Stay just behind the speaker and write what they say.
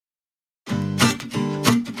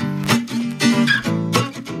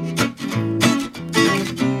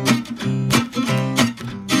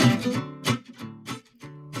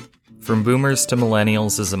From Boomers to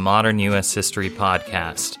Millennials is a modern U.S. history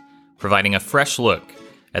podcast, providing a fresh look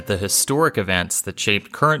at the historic events that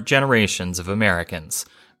shaped current generations of Americans,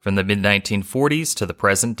 from the mid-1940s to the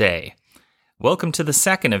present day. Welcome to the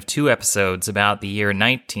second of two episodes about the year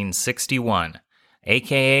 1961,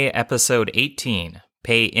 aka Episode 18,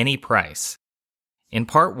 Pay Any Price. In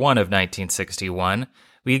Part 1 of 1961,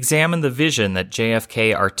 we examined the vision that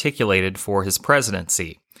JFK articulated for his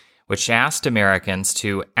presidency, which asked Americans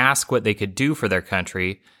to ask what they could do for their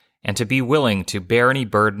country and to be willing to bear any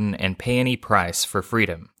burden and pay any price for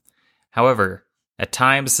freedom. However, at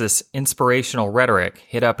times this inspirational rhetoric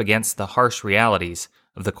hit up against the harsh realities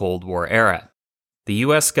of the Cold War era. The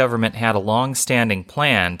U.S. government had a long-standing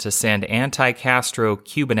plan to send anti-Castro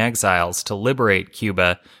Cuban exiles to liberate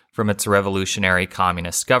Cuba from its revolutionary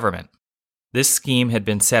communist government. This scheme had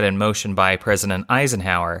been set in motion by President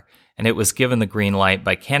Eisenhower, and it was given the green light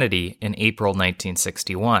by Kennedy in April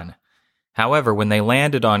 1961. However, when they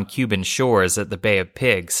landed on Cuban shores at the Bay of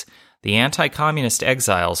Pigs, the anti-communist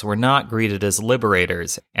exiles were not greeted as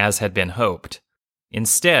liberators, as had been hoped.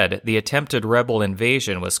 Instead, the attempted rebel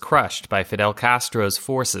invasion was crushed by Fidel Castro's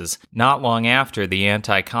forces not long after the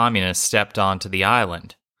anti-communists stepped onto the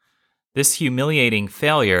island. This humiliating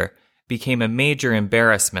failure became a major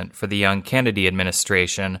embarrassment for the young Kennedy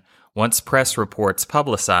administration once press reports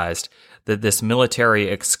publicized that this military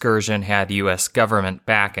excursion had U.S. government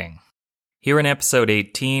backing. Here in Episode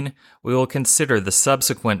 18, we will consider the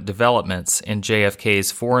subsequent developments in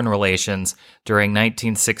JFK's foreign relations during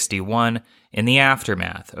 1961 in the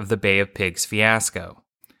aftermath of the Bay of Pigs fiasco.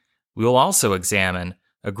 We will also examine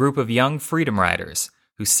a group of young freedom riders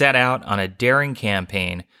who set out on a daring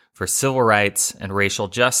campaign for civil rights and racial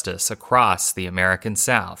justice across the American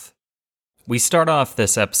South. We start off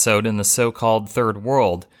this episode in the so-called Third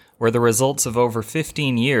World, where the results of over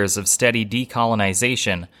 15 years of steady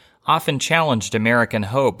decolonization often challenged American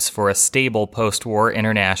hopes for a stable post-war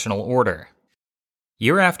international order.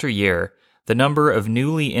 Year after year, the number of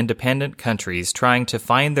newly independent countries trying to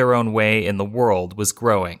find their own way in the world was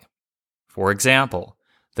growing. For example,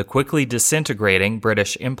 the quickly disintegrating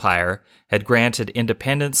British Empire had granted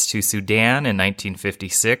independence to Sudan in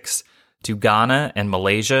 1956, to Ghana and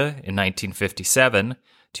Malaysia in 1957,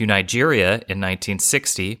 to Nigeria in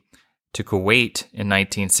 1960, to Kuwait in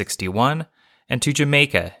 1961, and to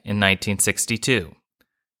Jamaica in 1962.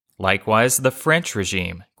 Likewise, the French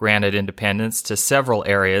regime granted independence to several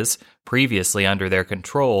areas previously under their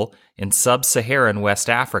control in sub-Saharan West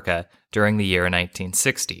Africa during the year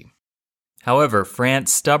 1960. However,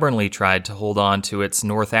 France stubbornly tried to hold on to its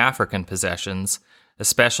North African possessions,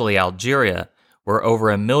 especially Algeria, where over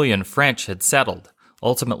 1 million French had settled,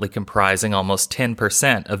 ultimately comprising almost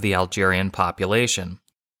 10% of the Algerian population.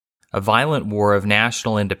 A violent war of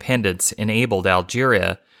national independence enabled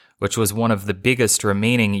Algeria, which was one of the biggest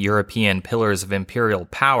remaining European pillars of imperial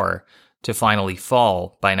power, to finally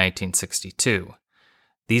fall by 1962.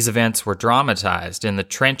 These events were dramatized in the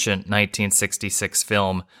trenchant 1966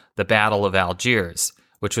 film The Battle of Algiers,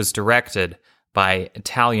 which was directed by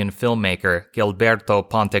Italian filmmaker Gilberto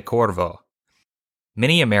Pontecorvo.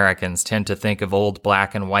 Many Americans tend to think of old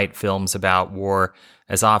black and white films about war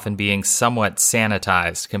as often being somewhat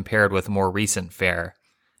sanitized compared with more recent fare,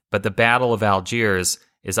 but the Battle of Algiers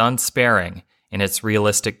is unsparing in its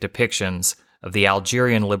realistic depictions of the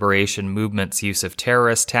Algerian liberation movement's use of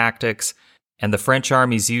terrorist tactics and the French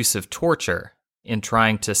army's use of torture in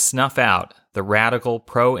trying to snuff out the radical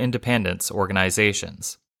pro-independence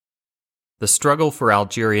organizations. The struggle for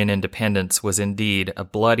Algerian independence was indeed a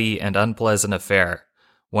bloody and unpleasant affair,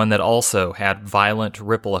 one that also had violent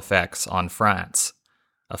ripple effects on France.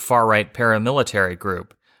 A far-right paramilitary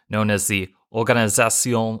group, known as the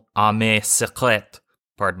Organisation Armée Secrète,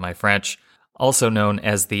 pardon my French, also known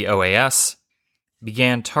as the OAS,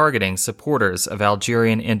 began targeting supporters of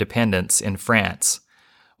Algerian independence in France.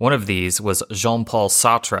 One of these was Jean-Paul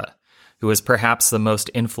Sartre, who was perhaps the most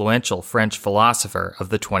influential French philosopher of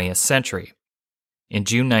the 20th century. In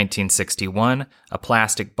June 1961, a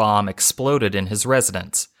plastic bomb exploded in his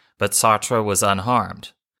residence, but Sartre was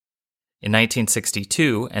unharmed. In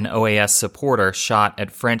 1962, an OAS supporter shot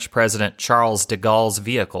at French President Charles de Gaulle's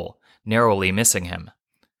vehicle, narrowly missing him.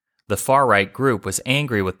 The far-right group was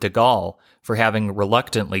angry with de Gaulle for having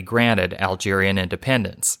reluctantly granted Algerian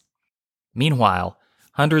independence. Meanwhile,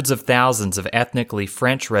 hundreds of thousands of ethnically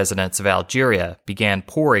French residents of Algeria began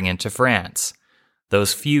pouring into France.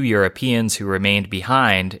 Those few Europeans who remained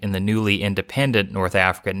behind in the newly independent North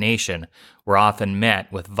African nation were often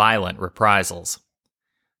met with violent reprisals.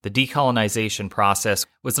 The decolonization process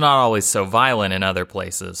was not always so violent in other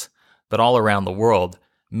places, but all around the world,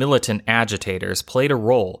 militant agitators played a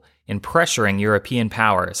role in pressuring European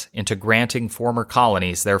powers into granting former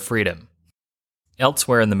colonies their freedom.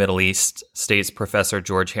 Elsewhere in the Middle East, states Professor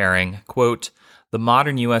George Herring, quote, "The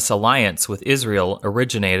modern U.S. alliance with Israel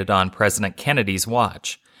originated on President Kennedy's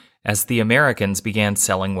watch, as the Americans began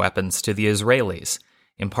selling weapons to the Israelis,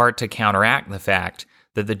 in part to counteract the fact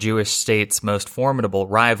that the Jewish state's most formidable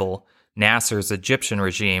rival, Nasser's Egyptian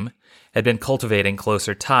regime, had been cultivating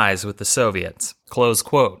closer ties with the Soviets." Close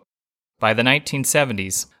quote. By the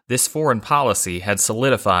 1970s, this foreign policy had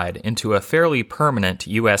solidified into a fairly permanent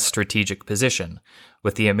U.S. strategic position,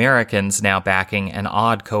 with the Americans now backing an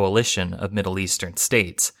odd coalition of Middle Eastern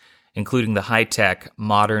states, including the high-tech,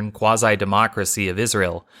 modern quasi-democracy of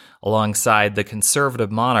Israel, alongside the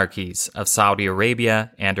conservative monarchies of Saudi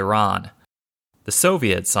Arabia and Iran. The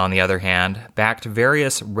Soviets, on the other hand, backed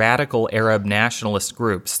various radical Arab nationalist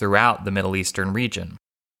groups throughout the Middle Eastern region.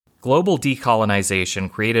 Global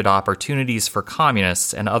decolonization created opportunities for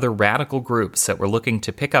communists and other radical groups that were looking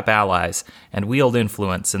to pick up allies and wield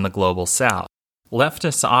influence in the global South.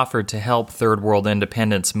 Leftists offered to help Third World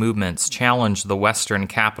independence movements challenge the Western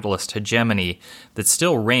capitalist hegemony that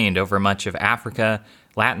still reigned over much of Africa,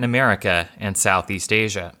 Latin America, and Southeast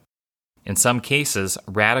Asia. In some cases,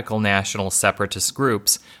 radical national separatist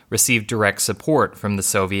groups received direct support from the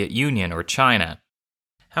Soviet Union or China.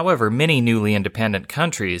 However, many newly independent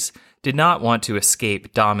countries did not want to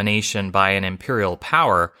escape domination by an imperial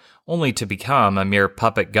power only to become a mere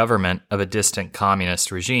puppet government of a distant communist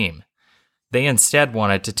regime. They instead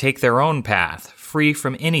wanted to take their own path, free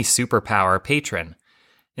from any superpower patron,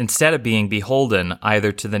 instead of being beholden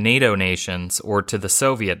either to the NATO nations or to the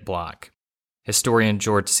Soviet bloc. Historian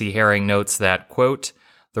George C. Herring notes that, quote,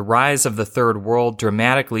 "The rise of the Third World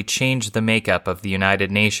dramatically changed the makeup of the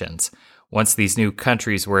United Nations once these new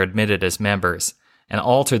countries were admitted as members, and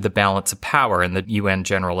altered the balance of power in the UN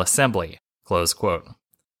General Assembly." Close quote.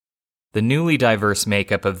 The newly diverse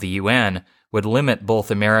makeup of the UN would limit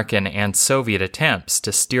both American and Soviet attempts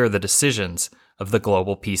to steer the decisions of the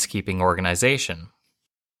global peacekeeping organization.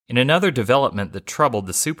 In another development that troubled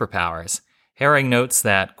the superpowers, Herring notes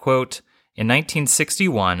that, quote, "In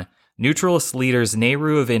 1961, neutralist leaders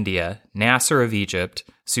Nehru of India, Nasser of Egypt,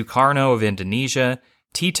 Sukarno of Indonesia,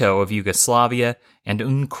 Tito of Yugoslavia, and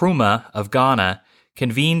Nkrumah of Ghana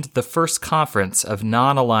convened the first conference of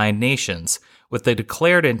non-aligned nations with the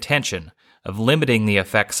declared intention of limiting the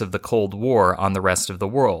effects of the Cold War on the rest of the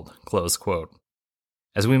world." Close quote.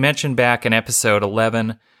 As we mentioned back in episode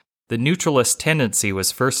 11, the neutralist tendency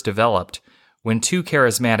was first developed when two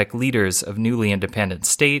charismatic leaders of newly independent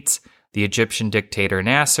states, the Egyptian dictator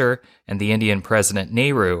Nasser and the Indian president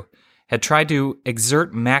Nehru, had tried to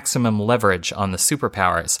exert maximum leverage on the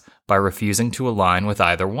superpowers by refusing to align with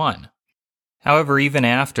either one. However, even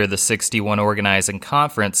after the 61 organizing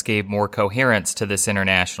conference gave more coherence to this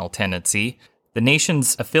international tendency, the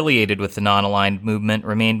nations affiliated with the non-aligned movement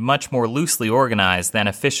remained much more loosely organized than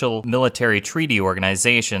official military treaty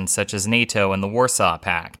organizations such as NATO and the Warsaw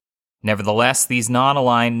Pact. Nevertheless, these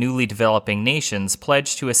non-aligned, newly developing nations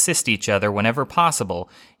pledged to assist each other whenever possible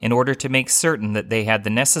in order to make certain that they had the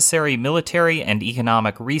necessary military and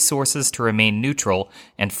economic resources to remain neutral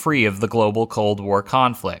and free of the global Cold War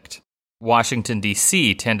conflict. Washington,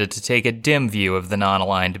 D.C. tended to take a dim view of the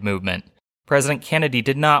non-aligned movement. President Kennedy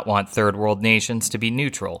did not want Third World nations to be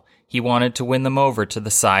neutral. He wanted to win them over to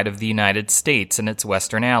the side of the United States and its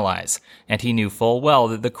Western allies, and he knew full well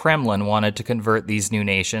that the Kremlin wanted to convert these new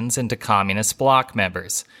nations into communist bloc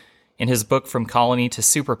members. In his book From Colony to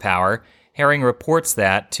Superpower, Herring reports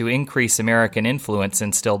that, to increase American influence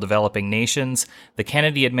in still developing nations, the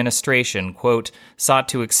Kennedy administration, quote, sought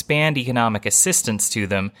to expand economic assistance to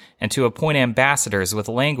them and to appoint ambassadors with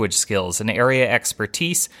language skills and area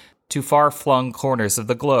expertise to far-flung corners of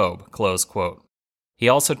the globe, close quote. He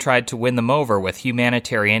also tried to win them over with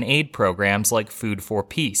humanitarian aid programs like Food for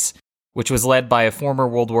Peace, which was led by a former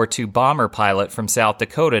World War II bomber pilot from South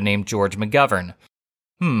Dakota named George McGovern.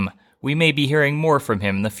 We may be hearing more from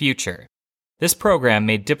him in the future. This program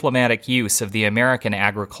made diplomatic use of the American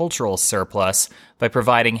agricultural surplus by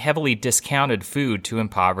providing heavily discounted food to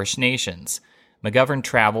impoverished nations. McGovern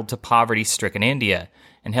traveled to poverty-stricken India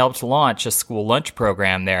and helped launch a school lunch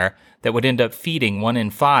program there that would end up feeding 1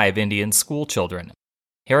 in 5 Indian schoolchildren.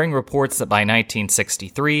 Herring reports that by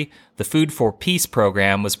 1963, the Food for Peace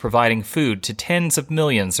program was providing food to tens of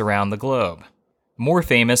millions around the globe. More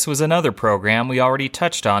famous was another program we already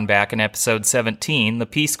touched on back in episode 17, the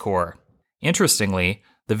Peace Corps. Interestingly,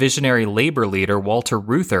 the visionary labor leader Walter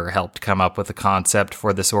Reuther helped come up with the concept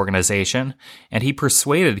for this organization, and he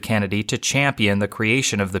persuaded Kennedy to champion the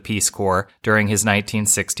creation of the Peace Corps during his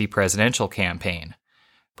 1960 presidential campaign.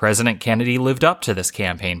 President Kennedy lived up to this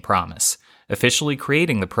campaign promise, officially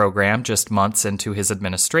creating the program just months into his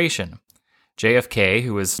administration. JFK,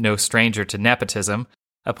 who was no stranger to nepotism,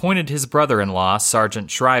 appointed his brother-in-law,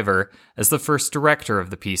 Sergeant Shriver, as the first director of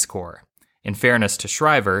the Peace Corps. In fairness to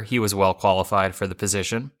Shriver, he was well qualified for the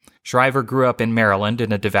position. Shriver grew up in Maryland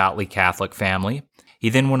in a devoutly Catholic family. He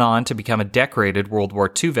then went on to become a decorated World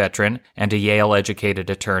War II veteran and a Yale-educated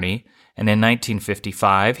attorney, and in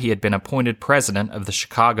 1955 he had been appointed president of the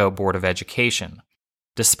Chicago Board of Education.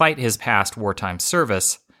 Despite his past wartime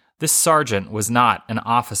service, this sergeant was not an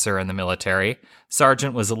officer in the military.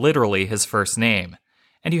 Sergeant was literally his first name,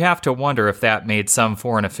 and you have to wonder if that made some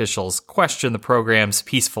foreign officials question the program's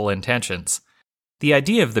peaceful intentions. The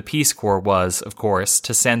idea of the Peace Corps was, of course,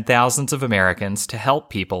 to send thousands of Americans to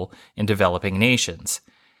help people in developing nations.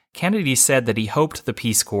 Kennedy said that he hoped the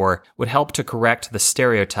Peace Corps would help to correct the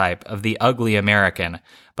stereotype of the ugly American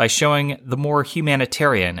by showing the more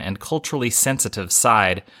humanitarian and culturally sensitive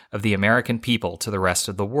side of the American people to the rest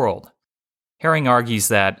of the world. Herring argues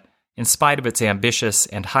that, in spite of its ambitious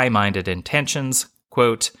and high-minded intentions,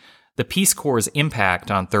 quote, the Peace Corps'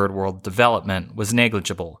 impact on Third World development was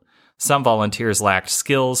negligible. Some volunteers lacked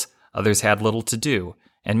skills, others had little to do,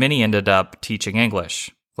 and many ended up teaching English,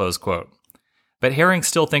 close quote. But Herring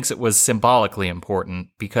still thinks it was symbolically important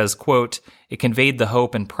because, quote, it conveyed the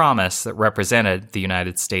hope and promise that represented the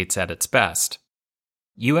United States at its best.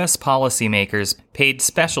 U.S. policymakers paid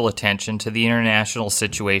special attention to the international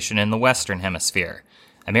situation in the Western Hemisphere.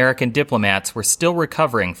 American diplomats were still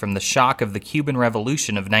recovering from the shock of the Cuban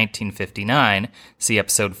Revolution of 1959, see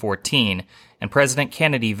episode 14, and President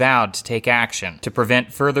Kennedy vowed to take action to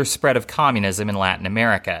prevent further spread of communism in Latin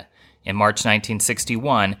America. In March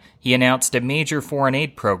 1961, he announced a major foreign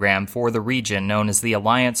aid program for the region known as the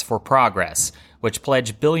Alliance for Progress, which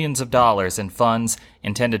pledged billions of dollars in funds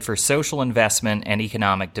intended for social investment and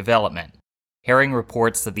economic development. Herring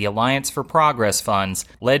reports that the Alliance for Progress funds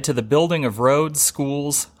led to the building of roads,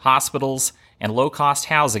 schools, hospitals, and low-cost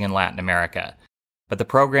housing in Latin America. But the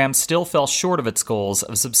program still fell short of its goals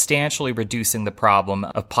of substantially reducing the problem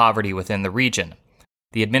of poverty within the region.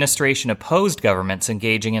 The administration opposed governments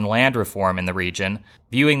engaging in land reform in the region,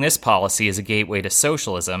 viewing this policy as a gateway to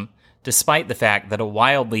socialism, despite the fact that a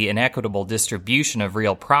wildly inequitable distribution of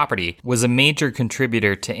real property was a major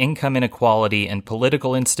contributor to income inequality and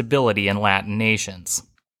political instability in Latin nations.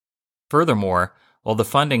 Furthermore, while the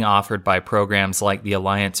funding offered by programs like the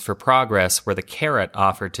Alliance for Progress were the carrot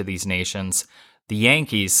offered to these nations, the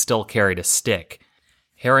Yankees still carried a stick.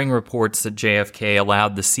 Herring reports that JFK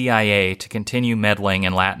allowed the CIA to continue meddling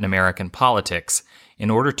in Latin American politics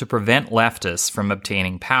in order to prevent leftists from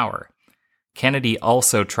obtaining power. Kennedy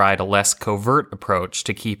also tried a less covert approach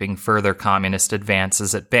to keeping further communist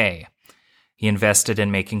advances at bay. He invested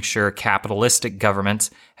in making sure capitalistic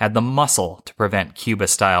governments had the muscle to prevent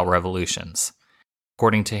Cuba-style revolutions.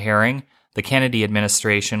 According to Herring, the Kennedy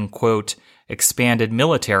administration, quote, expanded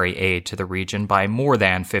military aid to the region by more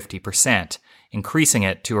than 50%, increasing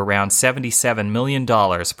it to around $77 million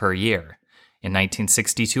per year. In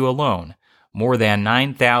 1962 alone, more than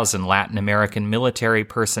 9,000 Latin American military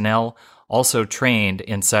personnel also trained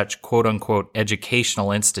in such quote-unquote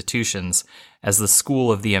educational institutions as the School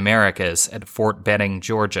of the Americas at Fort Benning,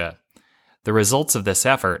 Georgia. The results of this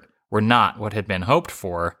effort were not what had been hoped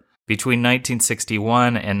for. Between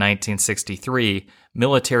 1961 and 1963,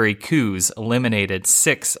 military coups eliminated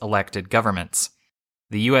 6 elected governments.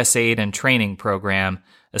 The U.S. aid and training program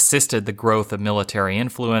assisted the growth of military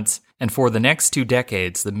influence, and for the next 2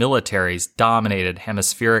 decades, the militaries dominated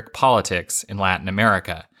hemispheric politics in Latin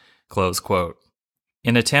America. Close quote.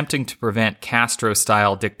 In attempting to prevent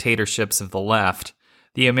Castro-style dictatorships of the left,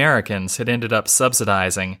 the Americans had ended up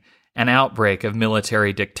subsidizing an outbreak of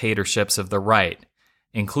military dictatorships of the right,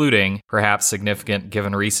 including, perhaps significant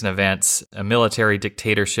given recent events, a military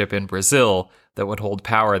dictatorship in Brazil that would hold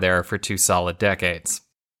power there for 2 solid decades.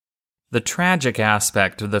 The tragic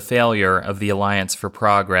aspect of the failure of the Alliance for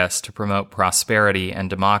Progress to promote prosperity and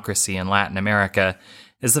democracy in Latin America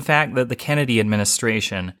is the fact that the Kennedy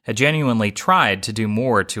administration had genuinely tried to do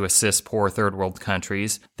more to assist poor Third World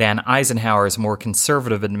countries than Eisenhower's more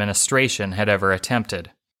conservative administration had ever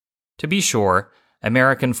attempted. To be sure,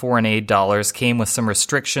 American foreign aid dollars came with some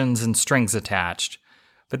restrictions and strings attached,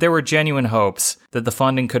 but there were genuine hopes that the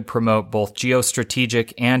funding could promote both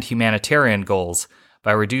geostrategic and humanitarian goals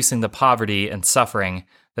by reducing the poverty and suffering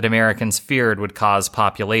that Americans feared would cause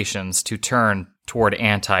populations to turn toward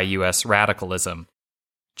anti-U.S. radicalism.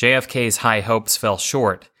 JFK's high hopes fell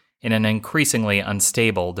short in an increasingly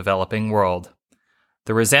unstable developing world.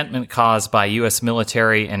 The resentment caused by U.S.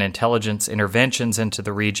 military and intelligence interventions into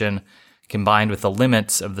the region combined with the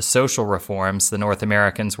limits of the social reforms the North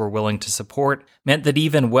Americans were willing to support, meant that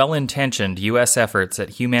even well-intentioned U.S. efforts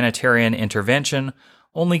at humanitarian intervention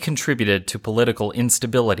only contributed to political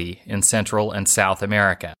instability in Central and South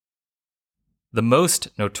America. The most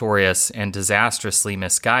notorious and disastrously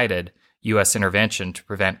misguided U.S. intervention to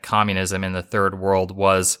prevent communism in the Third World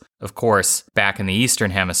was, of course, back in the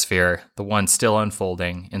Eastern Hemisphere, the one still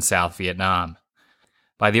unfolding in South Vietnam.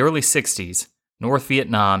 By the early 60s, North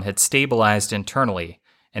Vietnam had stabilized internally,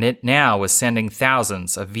 and it now was sending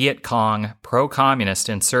thousands of Viet Cong pro-communist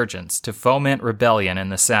insurgents to foment rebellion in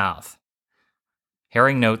the South.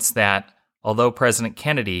 Herring notes that, although President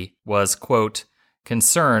Kennedy was, quote,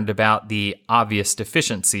 concerned about the obvious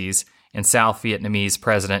deficiencies in South Vietnamese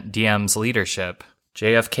President Diem's leadership,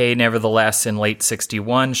 JFK nevertheless in late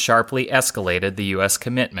 61 sharply escalated the U.S.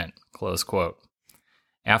 commitment, close quote.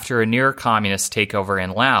 After a near-communist takeover in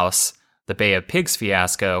Laos, the Bay of Pigs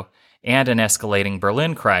fiasco, and an escalating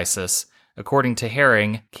Berlin crisis, according to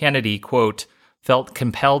Herring, Kennedy, quote, felt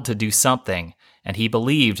compelled to do something, and he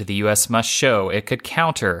believed the U.S. must show it could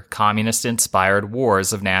counter communist-inspired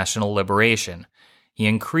wars of national liberation. He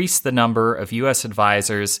increased the number of U.S.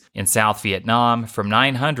 advisors in South Vietnam from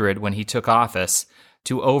 900 when he took office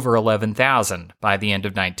to over 11,000 by the end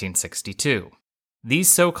of 1962.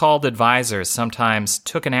 These so-called advisors sometimes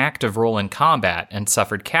took an active role in combat and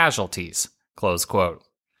suffered casualties, close quote.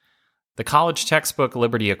 The college textbook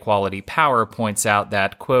Liberty, Equality, Power points out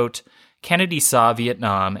that, quote, Kennedy saw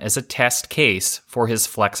Vietnam as a test case for his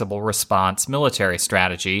flexible response military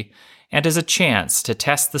strategy and as a chance to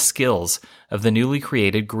test the skills of the newly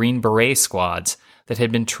created Green Beret squads that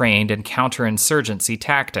had been trained in counterinsurgency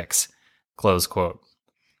tactics, close quote.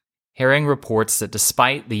 Herring reports that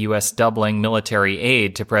despite the U.S. doubling military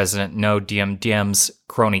aid to President Ngo Diem Diem's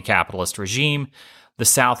crony capitalist regime, the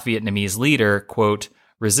South Vietnamese leader, quote,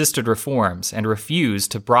 resisted reforms and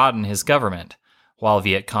refused to broaden his government, while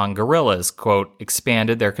Viet Cong guerrillas, quote,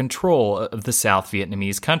 expanded their control of the South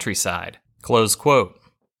Vietnamese countryside, close quote.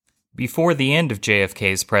 Before the end of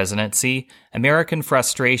JFK's presidency, American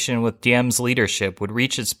frustration with Diem's leadership would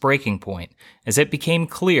reach its breaking point as it became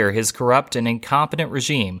clear his corrupt and incompetent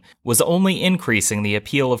regime was only increasing the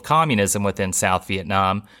appeal of communism within South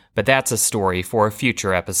Vietnam, but that's a story for a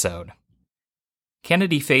future episode.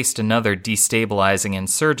 Kennedy faced another destabilizing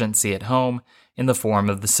insurgency at home in the form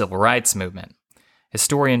of the Civil Rights Movement.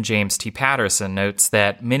 Historian James T. Patterson notes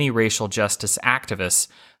that many racial justice activists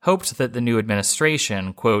hoped that the new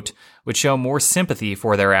administration, quote, would show more sympathy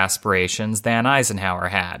for their aspirations than Eisenhower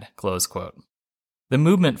had, close quote. The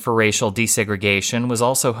movement for racial desegregation was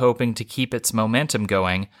also hoping to keep its momentum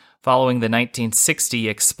going following the 1960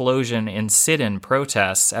 explosion in sit-in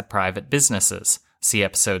protests at private businesses, see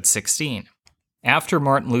episode 16. After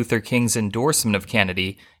Martin Luther King's endorsement of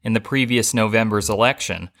Kennedy in the previous November's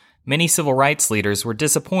election, many civil rights leaders were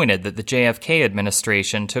disappointed that the JFK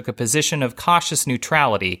administration took a position of cautious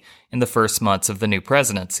neutrality in the first months of the new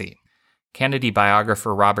presidency. Kennedy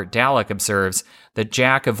biographer Robert Dallek observes that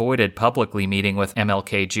Jack avoided publicly meeting with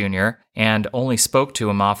MLK Jr. and only spoke to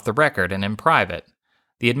him off the record and in private.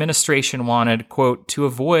 The administration wanted, quote, to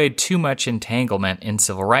avoid too much entanglement in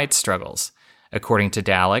civil rights struggles. According to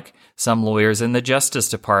Dallek, some lawyers in the Justice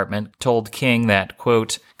Department told King that,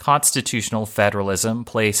 quote, constitutional federalism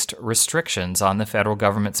placed restrictions on the federal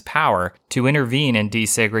government's power to intervene in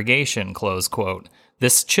desegregation, close quote.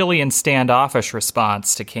 This chilly and standoffish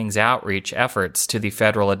response to King's outreach efforts to the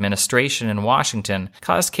federal administration in Washington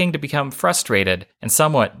caused King to become frustrated and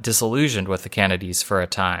somewhat disillusioned with the Kennedys for a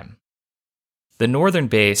time. The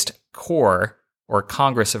northern-based CORE, or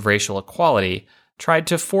Congress of Racial Equality, tried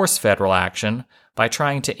to force federal action by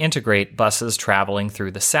trying to integrate buses traveling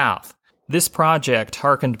through the South. This project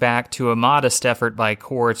harkened back to a modest effort by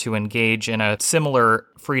CORE to engage in a similar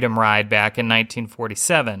freedom ride back in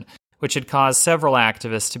 1947, which had caused several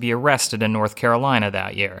activists to be arrested in North Carolina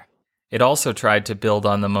that year. It also tried to build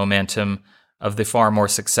on the momentum of the far more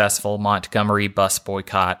successful Montgomery bus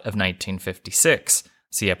boycott of 1956,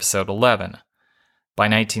 see episode 11. By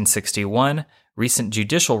 1961, recent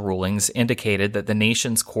judicial rulings indicated that the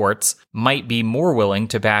nation's courts might be more willing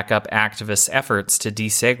to back up activists' efforts to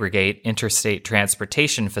desegregate interstate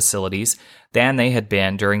transportation facilities than they had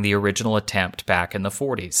been during the original attempt back in the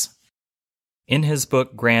 40s. In his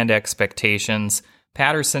book Grand Expectations,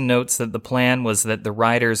 Patterson notes that the plan was that the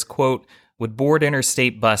riders, quote, would board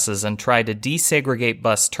interstate buses and try to desegregate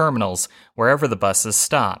bus terminals wherever the buses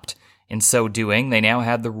stopped. In so doing, they now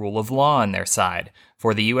had the rule of law on their side,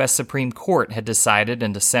 for the U.S. Supreme Court had decided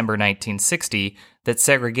in December 1960 that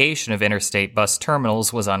segregation of interstate bus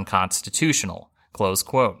terminals was unconstitutional, close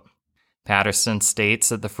quote. Patterson states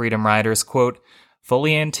that the Freedom Riders, quote,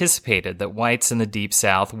 fully anticipated that whites in the Deep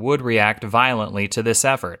South would react violently to this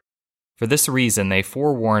effort. For this reason, they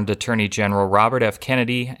forewarned Attorney General Robert F.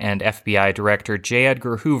 Kennedy and FBI Director J.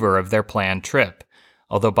 Edgar Hoover of their planned trip,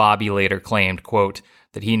 although Bobby later claimed, quote,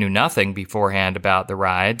 that he knew nothing beforehand about the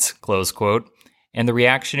rides, close quote, and the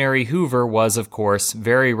reactionary Hoover was, of course,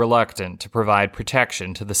 very reluctant to provide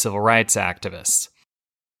protection to the civil rights activists.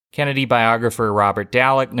 Kennedy biographer Robert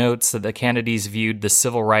Dallek notes that the Kennedys viewed the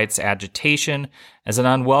civil rights agitation as an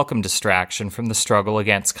unwelcome distraction from the struggle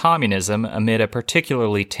against communism amid a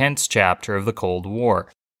particularly tense chapter of the Cold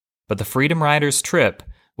War. But the Freedom Riders' trip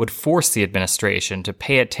would force the administration to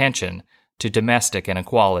pay attention to domestic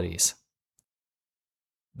inequalities.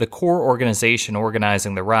 The core organization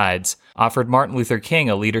organizing the rides offered Martin Luther King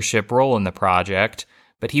a leadership role in the project,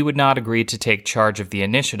 but he would not agree to take charge of the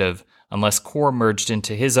initiative unless CORE merged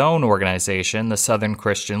into his own organization, the Southern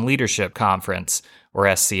Christian Leadership Conference, or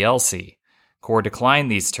SCLC. CORE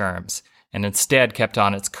declined these terms, and instead kept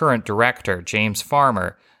on its current director, James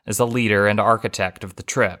Farmer, as the leader and architect of the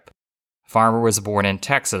trip. Farmer was born in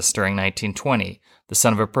Texas during 1920, the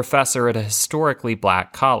son of a professor at a historically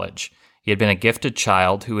black college. He had been a gifted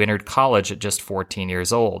child who entered college at just 14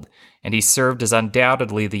 years old, and he served as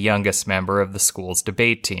undoubtedly the youngest member of the school's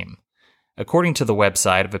debate team. According to the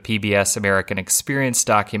website of a PBS American Experience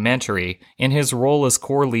documentary, in his role as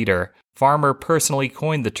core leader, Farmer personally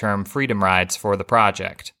coined the term Freedom Rides for the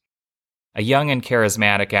project. A young and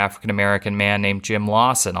charismatic African-American man named Jim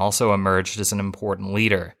Lawson also emerged as an important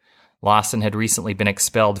leader. Lawson had recently been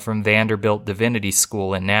expelled from Vanderbilt Divinity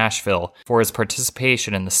School in Nashville for his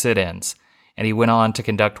participation in the sit-ins, and he went on to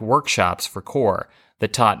conduct workshops for CORE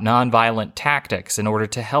that taught nonviolent tactics in order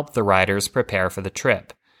to help the riders prepare for the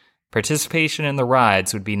trip. Participation in the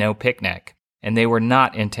rides would be no picnic, and they were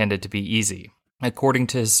not intended to be easy. According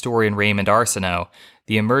to historian Raymond Arsenault,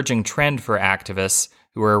 the emerging trend for activists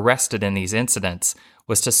who were arrested in these incidents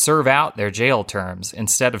was to serve out their jail terms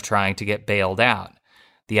instead of trying to get bailed out.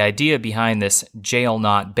 The idea behind this jail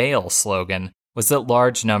not bail slogan was that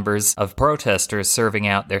large numbers of protesters serving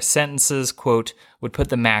out their sentences, quote, would put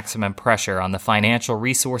the maximum pressure on the financial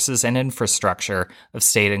resources and infrastructure of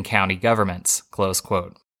state and county governments, close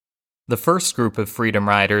quote. The first group of Freedom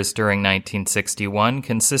Riders during 1961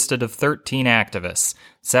 consisted of 13 activists,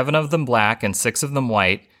 7 of them black and 6 of them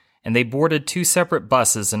white, and they boarded 2 separate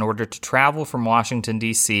buses in order to travel from Washington,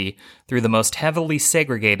 D.C. through the most heavily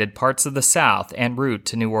segregated parts of the South en route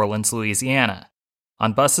to New Orleans, Louisiana.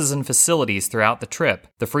 On buses and facilities throughout the trip,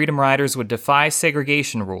 the Freedom Riders would defy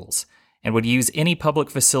segregation rules and would use any public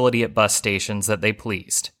facility at bus stations that they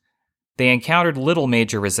pleased. They encountered little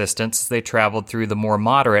major resistance as they traveled through the more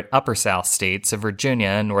moderate Upper South states of Virginia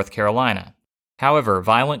and North Carolina. However,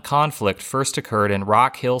 violent conflict first occurred in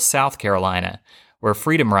Rock Hill, South Carolina, where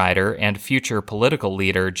Freedom Rider and future political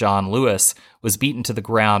leader John Lewis was beaten to the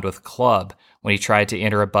ground with a club when he tried to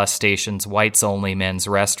enter a bus station's whites-only men's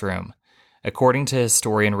restroom. According to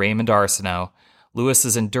historian Raymond Arsenault,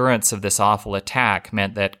 Lewis's endurance of this awful attack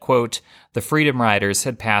meant that, quote, the Freedom Riders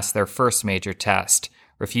had passed their first major test,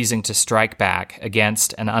 refusing to strike back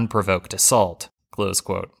against an unprovoked assault, close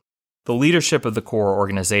quote. The leadership of the core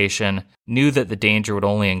organization knew that the danger would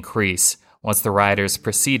only increase once the riders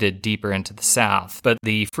proceeded deeper into the South, but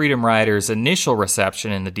the Freedom Riders' initial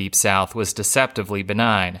reception in the Deep South was deceptively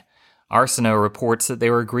benign. Arsenault reports that they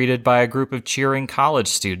were greeted by a group of cheering college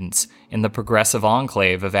students in the progressive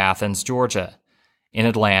enclave of Athens, Georgia. In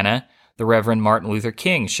Atlanta, the Reverend Martin Luther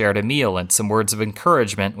King shared a meal and some words of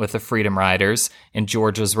encouragement with the Freedom Riders in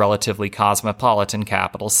Georgia's relatively cosmopolitan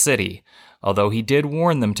capital city, although he did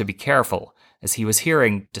warn them to be careful, as he was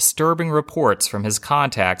hearing disturbing reports from his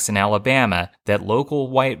contacts in Alabama that local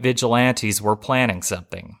white vigilantes were planning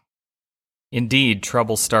something. Indeed,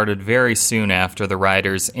 trouble started very soon after the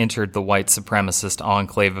riders entered the white supremacist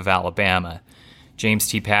enclave of Alabama. James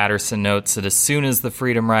T. Patterson notes that as soon as the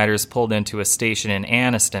Freedom Riders pulled into a station in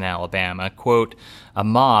Anniston, Alabama, quote, a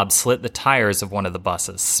mob slit the tires of one of the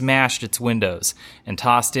buses, smashed its windows, and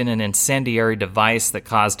tossed in an incendiary device that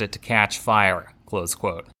caused it to catch fire, close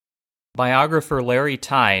quote. Biographer Larry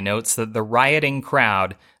Tye notes that the rioting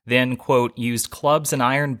crowd then, quote, used clubs and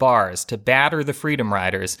iron bars to batter the Freedom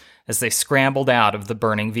Riders as they scrambled out of the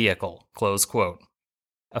burning vehicle, close quote.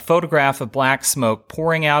 A photograph of black smoke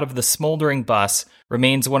pouring out of the smoldering bus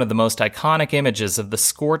remains one of the most iconic images of the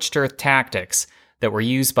scorched earth tactics that were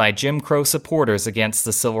used by Jim Crow supporters against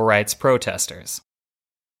the civil rights protesters.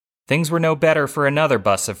 Things were no better for another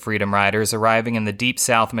bus of Freedom Riders arriving in the Deep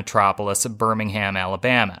South metropolis of Birmingham,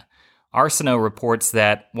 Alabama. Arsenault reports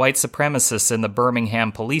that white supremacists in the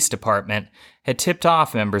Birmingham Police Department had tipped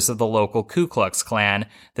off members of the local Ku Klux Klan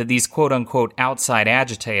that these quote-unquote outside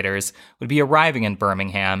agitators would be arriving in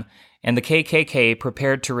Birmingham, and the KKK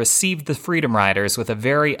prepared to receive the Freedom Riders with a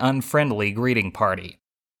very unfriendly greeting party.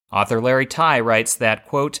 Author Larry Tye writes that,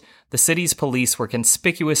 quote, the city's police were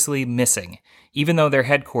conspicuously missing, even though their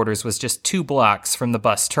headquarters was just 2 blocks from the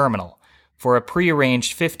bus terminal. For a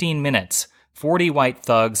prearranged 15 minutes, 40 white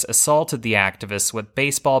thugs assaulted the activists with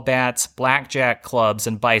baseball bats, blackjack clubs,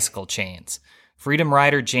 and bicycle chains. Freedom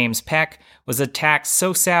Rider James Peck was attacked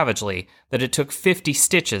so savagely that it took 50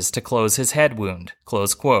 stitches to close his head wound,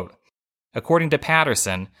 close quote. According to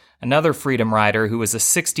Patterson, another Freedom Rider who was a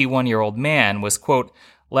 61-year-old man was, quote,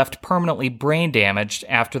 left permanently brain damaged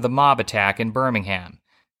after the mob attack in Birmingham.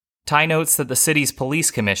 Tye notes that the city's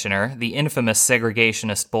police commissioner, the infamous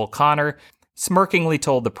segregationist Bull Connor, smirkingly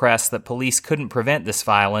told the press that police couldn't prevent this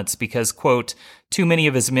violence because, quote, too many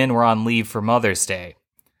of his men were on leave for Mother's Day.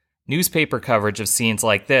 Newspaper coverage of scenes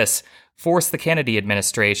like this forced the Kennedy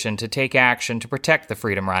administration to take action to protect the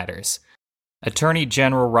Freedom Riders. Attorney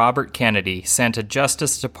General Robert Kennedy sent a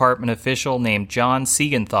Justice Department official named John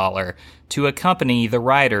Siegenthaler to accompany the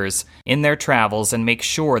riders in their travels and make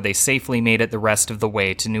sure they safely made it the rest of the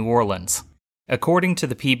way to New Orleans. According to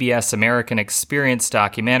the PBS American Experience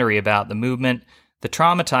documentary about the movement, the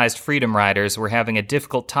traumatized Freedom Riders were having a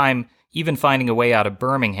difficult time even finding a way out of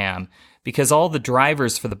Birmingham because all the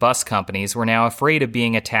drivers for the bus companies were now afraid of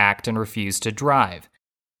being attacked and refused to drive.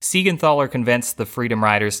 Siegenthaler convinced the Freedom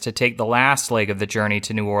Riders to take the last leg of the journey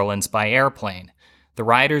to New Orleans by airplane. The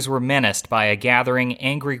riders were menaced by a gathering,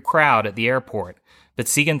 angry crowd at the airport, but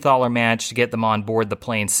Siegenthaler managed to get them on board the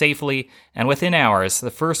plane safely, and within hours, the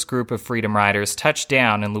first group of Freedom Riders touched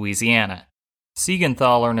down in Louisiana.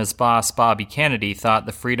 Siegenthaler and his boss, Bobby Kennedy, thought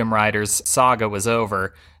the Freedom Riders' saga was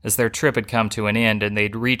over, as their trip had come to an end and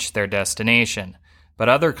they'd reached their destination. But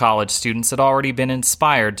other college students had already been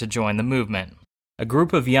inspired to join the movement. A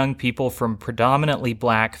group of young people from predominantly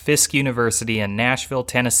black Fisk University in Nashville,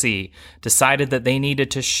 Tennessee, decided that they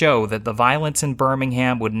needed to show that the violence in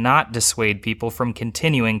Birmingham would not dissuade people from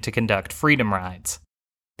continuing to conduct freedom rides.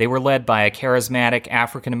 They were led by a charismatic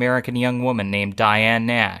African-American young woman named Diane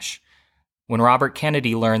Nash. When Robert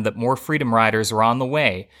Kennedy learned that more freedom riders were on the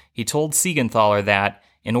way, he told Siegenthaler that,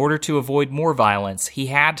 in order to avoid more violence, he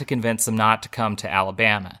had to convince them not to come to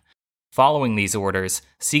Alabama. Following these orders,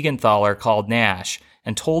 Siegenthaler called Nash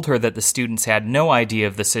and told her that the students had no idea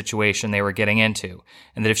of the situation they were getting into,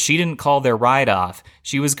 and that if she didn't call their ride off,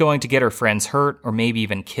 she was going to get her friends hurt or maybe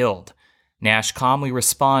even killed. Nash calmly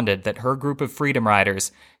responded that her group of Freedom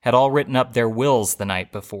Riders had all written up their wills the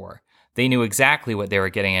night before. They knew exactly what they were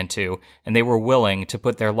getting into, and they were willing to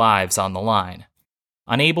put their lives on the line.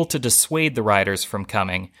 Unable to dissuade the riders from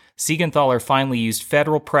coming, Siegenthaler finally used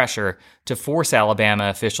federal pressure to force Alabama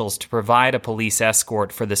officials to provide a police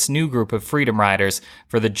escort for this new group of Freedom Riders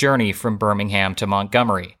for the journey from Birmingham to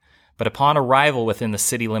Montgomery. But upon arrival within the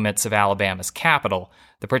city limits of Alabama's capital,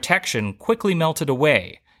 the protection quickly melted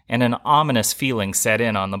away, and an ominous feeling set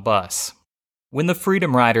in on the bus. When the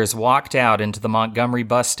Freedom Riders walked out into the Montgomery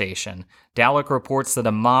bus station, Dalek reports that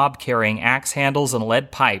a mob carrying axe handles and lead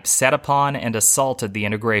pipes set upon and assaulted the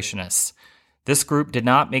integrationists. This group did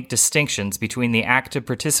not make distinctions between the active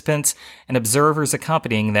participants and observers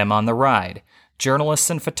accompanying them on the ride. Journalists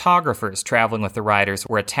and photographers traveling with the riders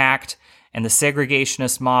were attacked, and the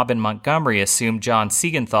segregationist mob in Montgomery assumed John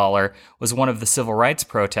Siegenthaler was one of the civil rights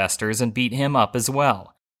protesters and beat him up as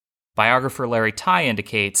well. Biographer Larry Tye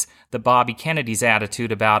indicates that Bobby Kennedy's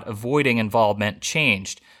attitude about avoiding involvement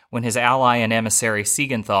changed when his ally and emissary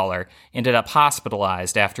Siegenthaler ended up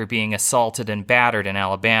hospitalized after being assaulted and battered in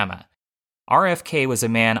Alabama. RFK was a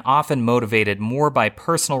man often motivated more by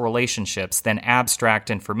personal relationships than abstract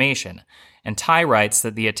information, and Tye writes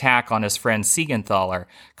that the attack on his friend Siegenthaler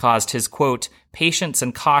caused his, quote, patience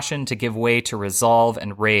and caution to give way to resolve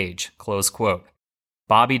and rage, close quote.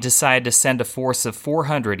 Bobby decided to send a force of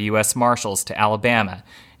 400 U.S. Marshals to Alabama,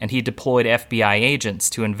 and he deployed FBI agents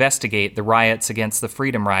to investigate the riots against the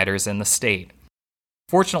Freedom Riders in the state.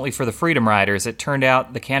 Fortunately for the Freedom Riders, it turned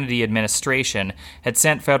out the Kennedy administration had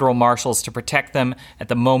sent federal marshals to protect them at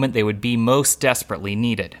the moment they would be most desperately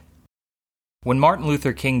needed. When Martin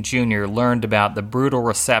Luther King Jr. learned about the brutal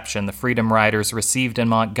reception the Freedom Riders received in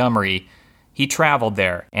Montgomery, he traveled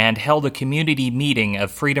there and held a community meeting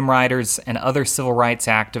of Freedom Riders and other civil rights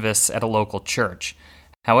activists at a local church.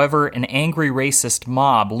 However, an angry racist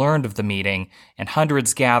mob learned of the meeting, and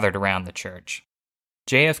hundreds gathered around the church.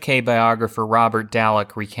 JFK biographer Robert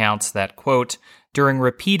Dalek recounts that, quote, during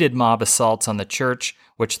repeated mob assaults on the church,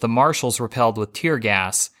 which the marshals repelled with tear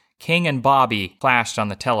gas, King and Bobby clashed on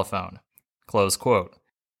the telephone. Close quote.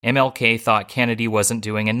 MLK thought Kennedy wasn't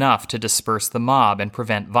doing enough to disperse the mob and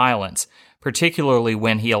prevent violence, particularly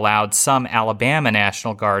when he allowed some Alabama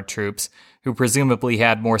National Guard troops, who presumably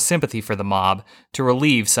had more sympathy for the mob, to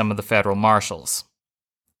relieve some of the federal marshals.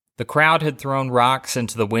 The crowd had thrown rocks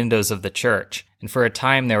into the windows of the church, and for a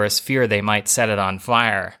time there was fear they might set it on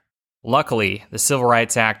fire. Luckily, the civil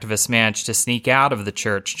rights activists managed to sneak out of the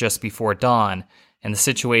church just before dawn, and the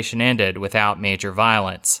situation ended without major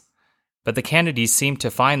violence. But the Kennedys seemed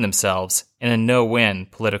to find themselves in a no-win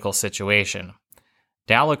political situation.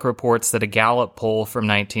 Dalek reports that a Gallup poll from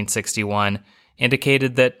 1961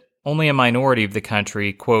 indicated that only a minority of the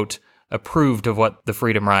country, quote, approved of what the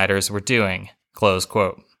Freedom Riders were doing, close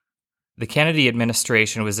quote. The Kennedy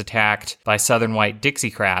administration was attacked by Southern white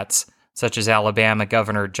Dixiecrats, such as Alabama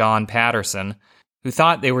Governor John Patterson, who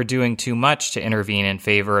thought they were doing too much to intervene in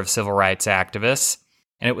favor of civil rights activists,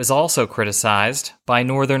 and it was also criticized by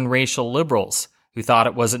Northern racial liberals, who thought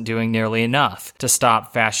it wasn't doing nearly enough to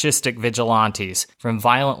stop fascistic vigilantes from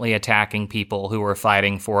violently attacking people who were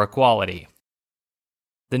fighting for equality.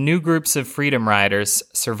 The new groups of Freedom Riders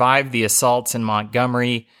survived the assaults in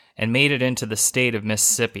Montgomery and made it into the state of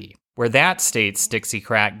Mississippi, where that state's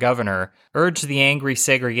Dixiecrat governor urged the angry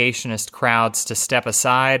segregationist crowds to step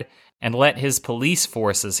aside and let his police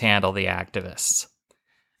forces handle the activists.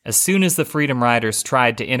 As soon as the Freedom Riders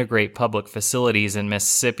tried to integrate public facilities in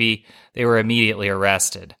Mississippi, they were immediately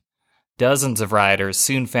arrested. Dozens of riders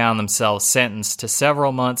soon found themselves sentenced to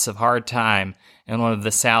several months of hard time in one of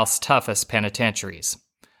the South's toughest penitentiaries.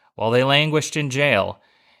 While they languished in jail,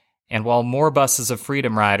 and while more buses of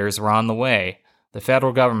Freedom Riders were on the way, the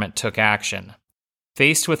federal government took action.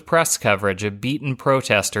 Faced with press coverage of beaten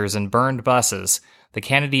protesters and burned buses, the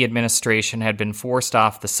Kennedy administration had been forced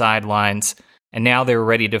off the sidelines, and now they were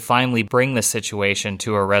ready to finally bring the situation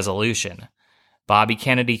to a resolution. Bobby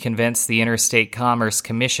Kennedy convinced the Interstate Commerce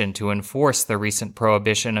Commission to enforce the recent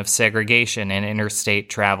prohibition of segregation in interstate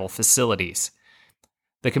travel facilities.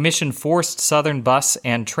 The commission forced Southern bus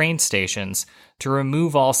and train stations to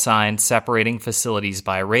remove all signs separating facilities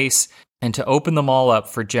by race and to open them all up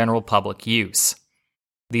for general public use.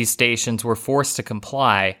 These stations were forced to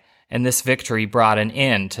comply, and this victory brought an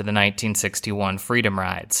end to the 1961 Freedom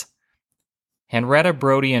Rides. Henrietta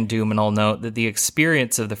Brody and Dumenil note that the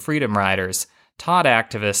experience of the Freedom Riders taught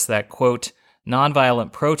activists that, quote,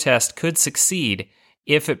 nonviolent protest could succeed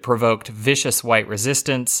if it provoked vicious white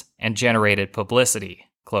resistance and generated publicity,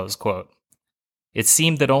 close quote. It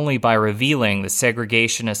seemed that only by revealing the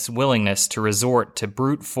segregationists' willingness to resort to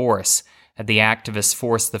brute force had the activists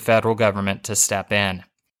forced the federal government to step in.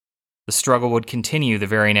 The struggle would continue the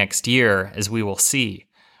very next year, as we will see,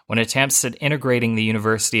 when attempts at integrating the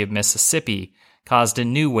University of Mississippi caused a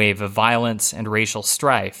new wave of violence and racial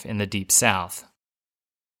strife in the Deep South.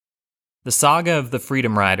 The saga of the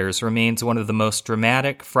Freedom Riders remains one of the most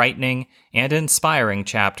dramatic, frightening, and inspiring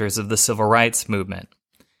chapters of the civil rights movement.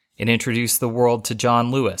 It introduced the world to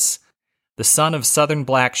John Lewis, the son of Southern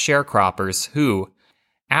black sharecroppers who,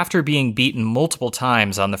 after being beaten multiple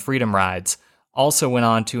times on the Freedom Rides, also went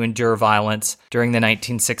on to endure violence during the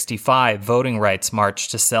 1965 Voting Rights March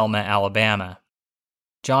to Selma, Alabama.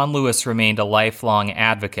 John Lewis remained a lifelong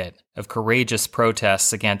advocate of courageous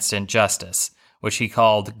protests against injustice, which he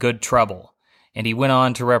called good trouble, and he went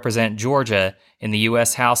on to represent Georgia in the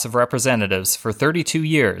U.S. House of Representatives for 32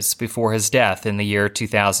 years before his death in the year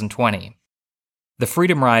 2020. The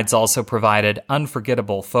Freedom Rides also provided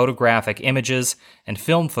unforgettable photographic images and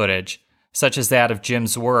film footage, such as that of Jim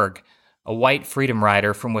Zwerg, a white Freedom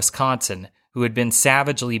Rider from Wisconsin who had been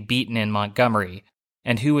savagely beaten in Montgomery,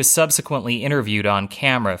 and who was subsequently interviewed on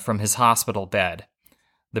camera from his hospital bed.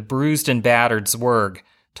 The bruised and battered Zwerg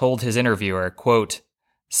told his interviewer, quote,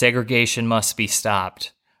 segregation must be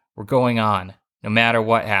stopped. We're going on, no matter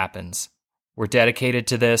what happens. We're dedicated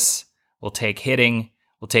to this. We'll take hitting.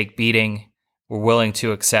 We'll take beating. We're willing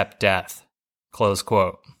to accept death. Close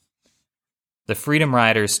quote. The Freedom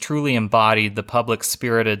Riders truly embodied the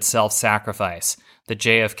public-spirited self-sacrifice that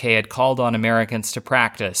JFK had called on Americans to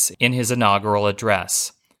practice in his inaugural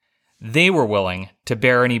address. They were willing to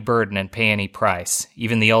bear any burden and pay any price,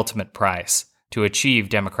 even the ultimate price, to achieve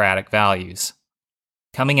democratic values.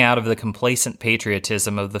 Coming out of the complacent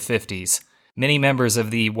patriotism of the 50s, many members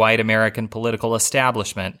of the white American political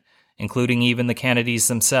establishment, including even the Kennedys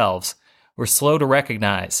themselves, were slow to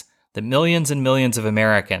recognize that millions and millions of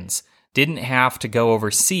Americans didn't have to go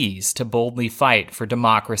overseas to boldly fight for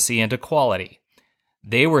democracy and equality.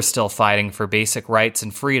 They were still fighting for basic rights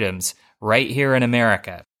and freedoms right here in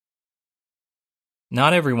America.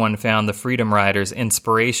 Not everyone found the Freedom Riders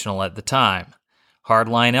inspirational at the time.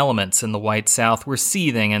 Hardline elements in the white South were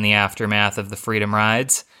seething in the aftermath of the Freedom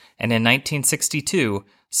Rides, and in 1962,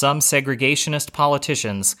 some segregationist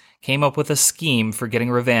politicians came up with a scheme for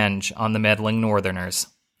getting revenge on the meddling Northerners.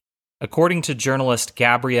 According to journalist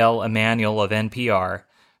Gabrielle Emanuel of NPR,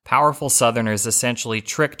 powerful Southerners essentially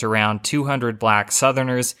tricked around 200 black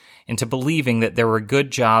Southerners into believing that there were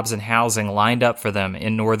good jobs and housing lined up for them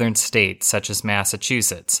in northern states such as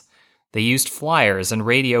Massachusetts. They used flyers and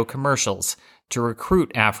radio commercials to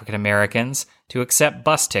recruit African Americans to accept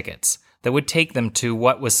bus tickets that would take them to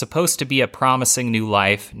what was supposed to be a promising new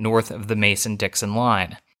life north of the Mason-Dixon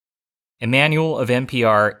line. Emanuel of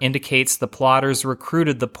NPR indicates the plotters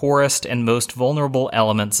recruited the poorest and most vulnerable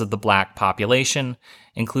elements of the black population,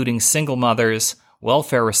 including single mothers,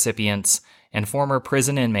 welfare recipients, and former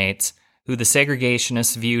prison inmates, who the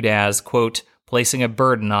segregationists viewed as, quote, placing a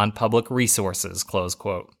burden on public resources, close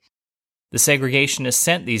quote. The segregationists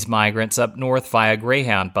sent these migrants up north via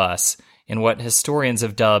Greyhound bus in what historians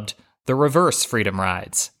have dubbed the reverse Freedom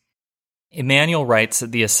Rides. Emanuel writes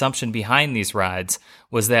that the assumption behind these rides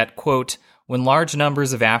was that, quote, when large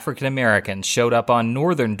numbers of African Americans showed up on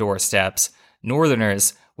northern doorsteps,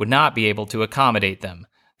 Northerners would not be able to accommodate them.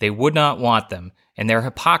 They would not want them, and their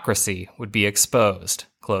hypocrisy would be exposed,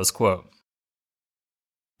 close quote.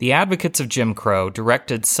 The advocates of Jim Crow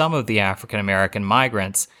directed some of the African American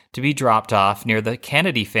migrants to be dropped off near the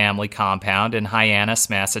Kennedy family compound in Hyannis,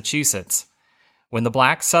 Massachusetts. When the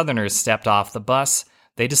black Southerners stepped off the bus,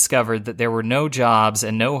 they discovered that there were no jobs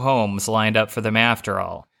and no homes lined up for them after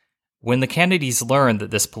all. When the Kennedys learned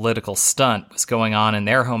that this political stunt was going on in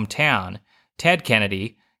their hometown, Ted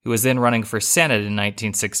Kennedy, who was then running for Senate in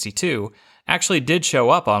 1962, actually did show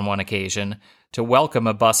up on one occasion to welcome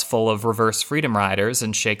a bus full of reverse Freedom Riders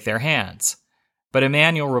and shake their hands. But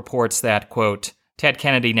Emanuel reports that, quote, Ted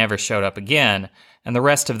Kennedy never showed up again, and the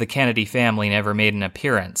rest of the Kennedy family never made an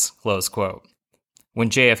appearance, close quote. When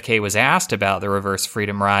JFK was asked about the reverse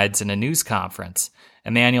Freedom Rides in a news conference,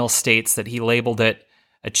 Emanuel states that he labeled it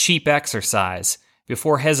a cheap exercise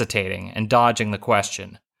before hesitating and dodging the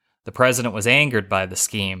question. The president was angered by the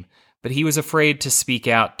scheme, but he was afraid to speak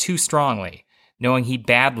out too strongly, knowing he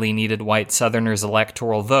badly needed white Southerners'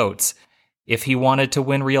 electoral votes if he wanted to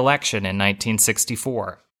win re-election in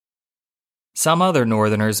 1964. Some other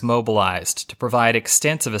Northerners mobilized to provide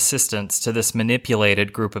extensive assistance to this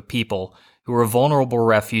manipulated group of people who were vulnerable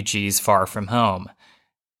refugees far from home.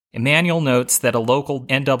 Emanuel notes that a local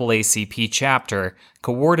NAACP chapter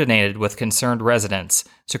coordinated with concerned residents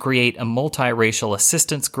to create a multiracial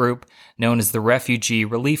assistance group known as the Refugee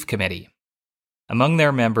Relief Committee. Among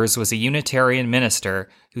their members was a Unitarian minister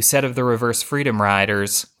who said of the Reverse Freedom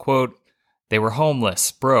Riders, quote, they were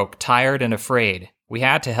homeless, broke, tired, and afraid. We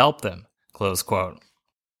had to help them, close quote.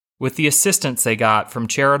 With the assistance they got from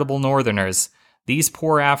charitable Northerners, these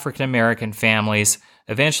poor African American families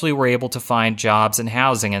eventually were able to find jobs and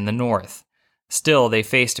housing in the North. Still, they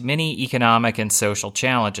faced many economic and social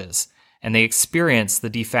challenges, and they experienced the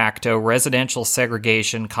de facto residential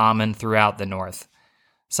segregation common throughout the North.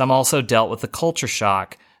 Some also dealt with the culture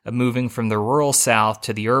shock of moving from the rural South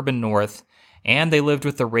to the urban North, and they lived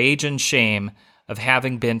with the rage and shame of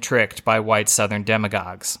having been tricked by white Southern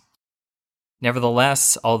demagogues.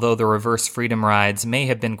 Nevertheless, although the reverse Freedom Rides may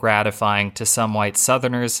have been gratifying to some white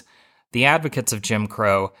Southerners, the advocates of Jim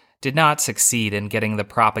Crow did not succeed in getting the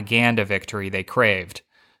propaganda victory they craved.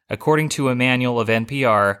 According to Emanuel of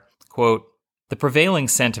NPR, quote, the prevailing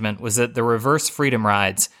sentiment was that the reverse Freedom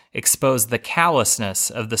Rides exposed the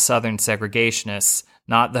callousness of the Southern segregationists,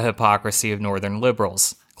 not the hypocrisy of Northern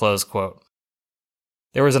liberals, close quote.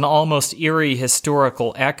 There was an almost eerie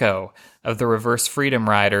historical echo of the reverse Freedom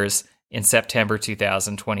Riders in September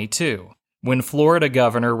 2022, when Florida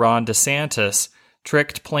Governor Ron DeSantis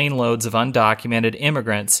tricked plane loads of undocumented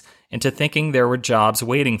immigrants into thinking there were jobs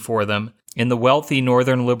waiting for them in the wealthy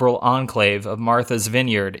northern liberal enclave of Martha's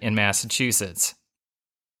Vineyard in Massachusetts.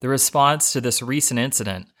 The response to this recent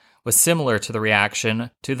incident was similar to the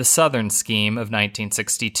reaction to the Southern scheme of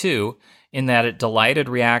 1962 in that it delighted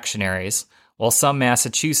reactionaries, while some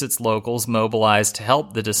Massachusetts locals mobilized to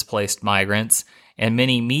help the displaced migrants, and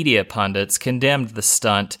many media pundits condemned the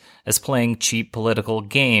stunt as playing cheap political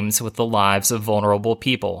games with the lives of vulnerable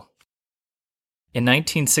people. In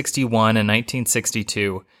 1961 and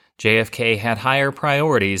 1962, JFK had higher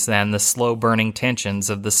priorities than the slow-burning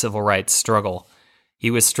tensions of the civil rights struggle.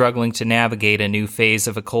 He was struggling to navigate a new phase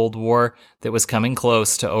of a Cold War that was coming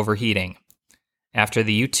close to overheating. After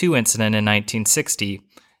the U-2 incident in 1960,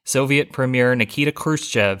 Soviet Premier Nikita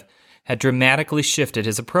Khrushchev had dramatically shifted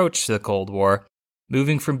his approach to the Cold War,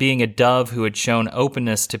 moving from being a dove who had shown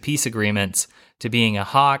openness to peace agreements to being a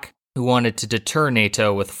hawk who wanted to deter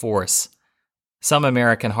NATO with force. Some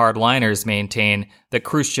American hardliners maintain that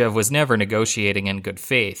Khrushchev was never negotiating in good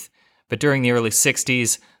faith, but during the early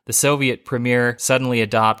 60s, the Soviet premier suddenly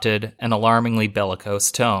adopted an alarmingly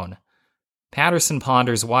bellicose tone. Patterson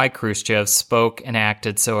ponders why Khrushchev spoke and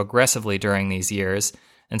acted so aggressively during these years,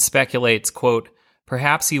 and speculates, quote,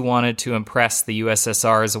 perhaps he wanted to impress the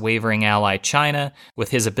USSR's wavering ally China with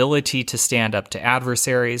his ability to stand up to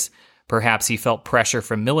adversaries, perhaps he felt pressure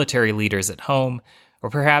from military leaders at home, or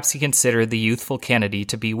perhaps he considered the youthful Kennedy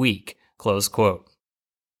to be weak, close quote.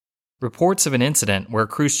 Reports of an incident where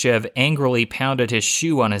Khrushchev angrily pounded his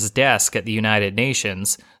shoe on his desk at the United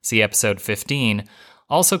Nations, see episode 15,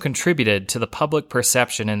 also contributed to the public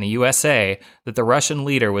perception in the USA that the Russian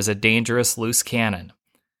leader was a dangerous loose cannon.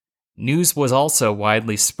 News was also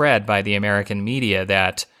widely spread by the American media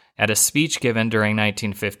that, at a speech given during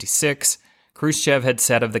 1956, Khrushchev had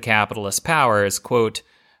said of the capitalist powers, quote,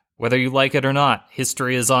 whether you like it or not,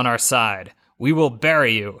 history is on our side. We will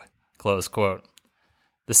bury you, close quote.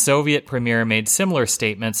 The Soviet premier made similar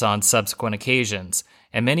statements on subsequent occasions,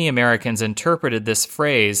 and many Americans interpreted this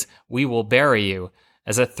phrase, we will bury you,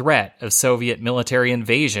 as a threat of Soviet military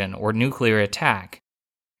invasion or nuclear attack.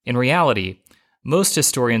 In reality, most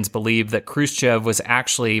historians believe that Khrushchev was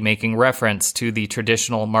actually making reference to the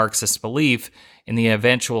traditional Marxist belief in the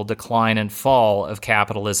eventual decline and fall of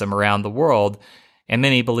capitalism around the world, and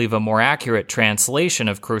many believe a more accurate translation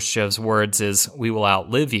of Khrushchev's words is, we will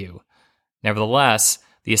outlive you. Nevertheless,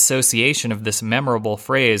 the association of this memorable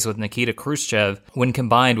phrase with Nikita Khrushchev, when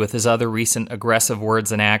combined with his other recent aggressive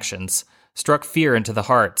words and actions, struck fear into the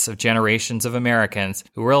hearts of generations of Americans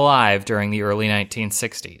who were alive during the early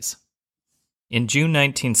 1960s. In June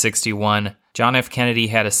 1961, John F. Kennedy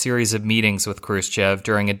had a series of meetings with Khrushchev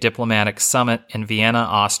during a diplomatic summit in Vienna,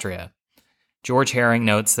 Austria. George Herring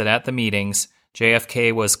notes that at the meetings,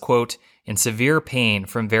 JFK was, quote, in severe pain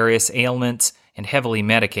from various ailments and heavily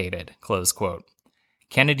medicated, close quote.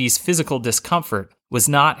 Kennedy's physical discomfort was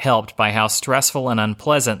not helped by how stressful and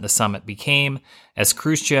unpleasant the summit became, as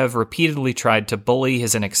Khrushchev repeatedly tried to bully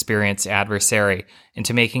his inexperienced adversary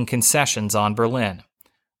into making concessions on Berlin.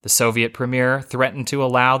 The Soviet premier threatened to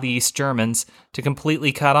allow the East Germans to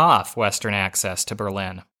completely cut off Western access to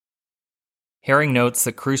Berlin. Herring notes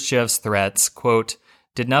that Khrushchev's threats, quote,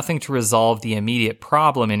 did nothing to resolve the immediate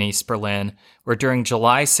problem in East Berlin, where during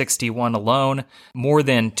July 61 alone, more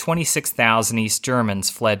than 26,000 East Germans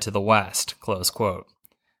fled to the West, close quote.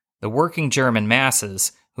 The working German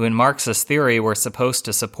masses, who in Marxist theory were supposed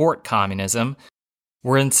to support communism,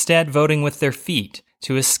 were instead voting with their feet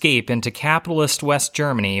to escape into capitalist West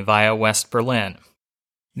Germany via West Berlin.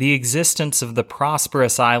 The existence of the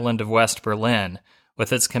prosperous island of West Berlin,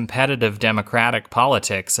 with its competitive democratic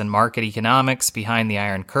politics and market economics behind the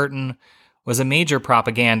Iron Curtain, was a major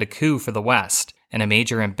propaganda coup for the West and a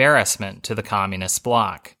major embarrassment to the communist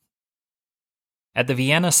bloc. At the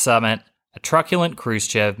Vienna summit, a truculent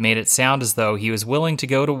Khrushchev made it sound as though he was willing to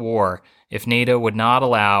go to war if NATO would not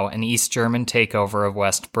allow an East German takeover of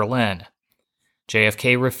West Berlin.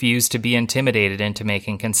 JFK refused to be intimidated into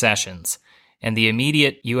making concessions, and the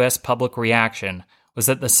immediate U.S. public reaction was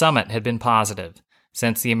that the summit had been positive,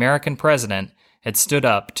 since the American president had stood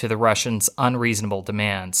up to the Russians' unreasonable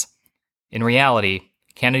demands. In reality,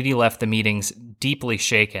 Kennedy left the meetings deeply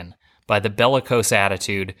shaken by the bellicose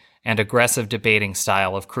attitude and aggressive debating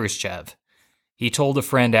style of Khrushchev. He told a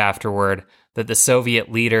friend afterward that the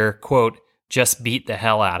Soviet leader, quote, just beat the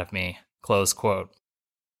hell out of me, close quote.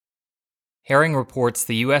 Herring reports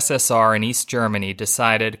the USSR and East Germany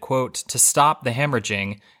decided, quote, to stop the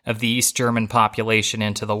hemorrhaging of the East German population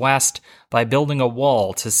into the West by building a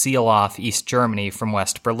wall to seal off East Germany from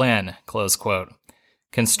West Berlin, close quote.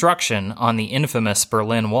 Construction on the infamous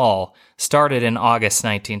Berlin Wall started in August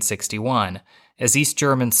 1961, as East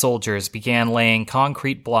German soldiers began laying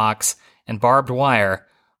concrete blocks and barbed wire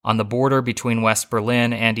on the border between West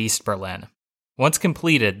Berlin and East Berlin. Once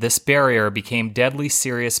completed, this barrier became deadly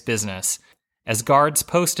serious business, as guards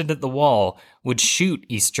posted at the wall would shoot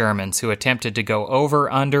East Germans who attempted to go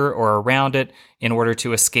over, under, or around it in order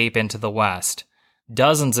to escape into the West.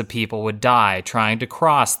 Dozens of people would die trying to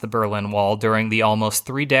cross the Berlin Wall during the almost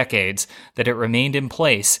 3 decades that it remained in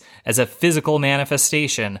place as a physical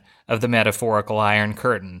manifestation of the metaphorical Iron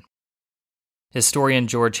Curtain. Historian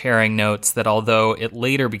George Herring notes that although it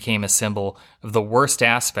later became a symbol of the worst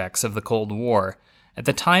aspects of the Cold War, at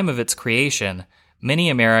the time of its creation, many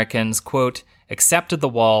Americans, quote, accepted the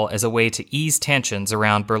wall as a way to ease tensions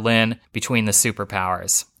around Berlin between the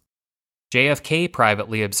superpowers. JFK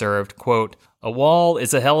privately observed, quote, a wall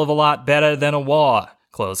is a hell of a lot better than a war,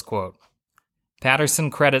 close quote.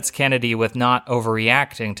 Patterson credits Kennedy with not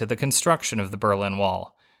overreacting to the construction of the Berlin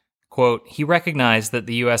Wall. Quote, he recognized that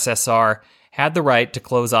the USSR had the right to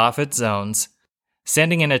close off its zones.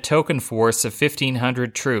 Sending in a token force of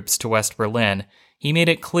 1,500 troops to West Berlin, he made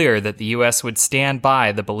it clear that the U.S. would stand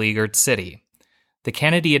by the beleaguered city. The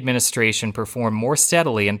Kennedy administration performed more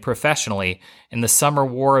steadily and professionally in the summer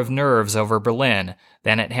war of nerves over Berlin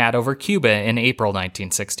than it had over Cuba in April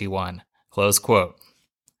 1961. Close quote.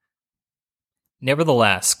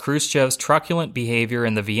 Nevertheless, Khrushchev's truculent behavior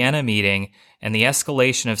in the Vienna meeting and the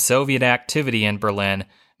escalation of Soviet activity in Berlin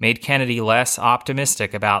made Kennedy less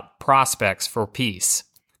optimistic about prospects for peace.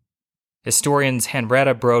 Historians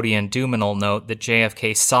Henrietta Brody and Duminal note that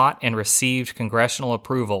JFK sought and received congressional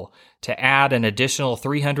approval to add an additional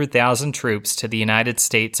 300,000 troops to the United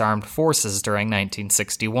States Armed Forces during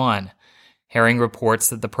 1961. Herring reports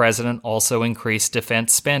that the president also increased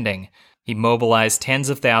defense spending. He mobilized tens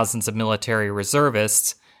of thousands of military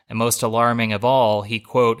reservists, and most alarming of all, he,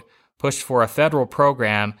 quote, pushed for a federal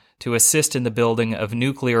program to assist in the building of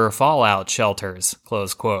nuclear fallout shelters,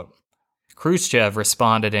 close quote. Khrushchev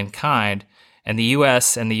responded in kind, and the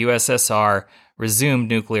U.S. and the USSR resumed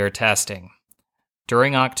nuclear testing.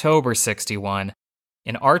 During October 61,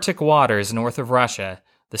 in Arctic waters north of Russia,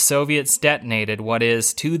 the Soviets detonated what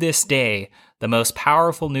is, to this day, the most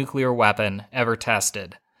powerful nuclear weapon ever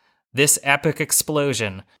tested. This epic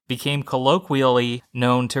explosion became colloquially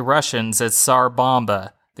known to Russians as Tsar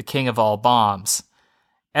Bomba, the king of all bombs.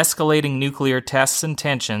 Escalating nuclear tests and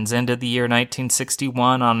tensions ended the year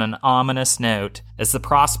 1961 on an ominous note, as the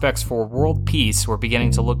prospects for world peace were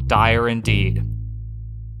beginning to look dire indeed.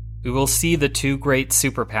 We will see the two great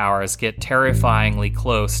superpowers get terrifyingly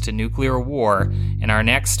close to nuclear war in our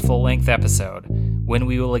next full-length episode, when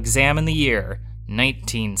we will examine the year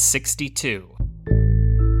 1962.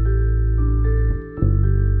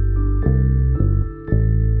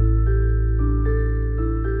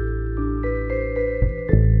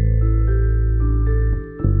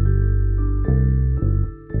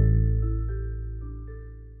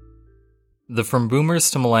 The From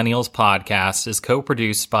Boomers to Millennials podcast is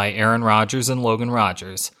co-produced by Aaron Rodgers and Logan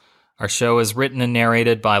Rogers. Our show is written and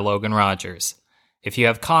narrated by Logan Rogers. If you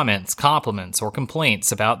have comments, compliments, or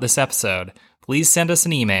complaints about this episode, please send us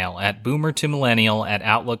an email at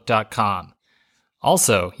boomertomillennial@outlook.com.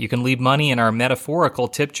 Also, you can leave money in our metaphorical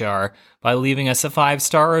tip jar by leaving us a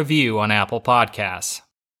 5-star review on Apple Podcasts.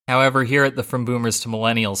 However, here at the From Boomers to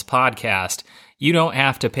Millennials podcast, you don't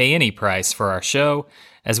have to pay any price for our show,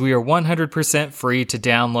 as we are 100% free to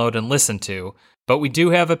download and listen to, but we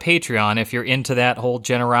do have a Patreon if you're into that whole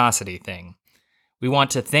generosity thing. We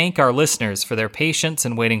want to thank our listeners for their patience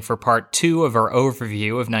in waiting for part 2 of our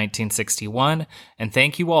overview of 1961, and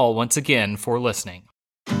thank you all once again for listening.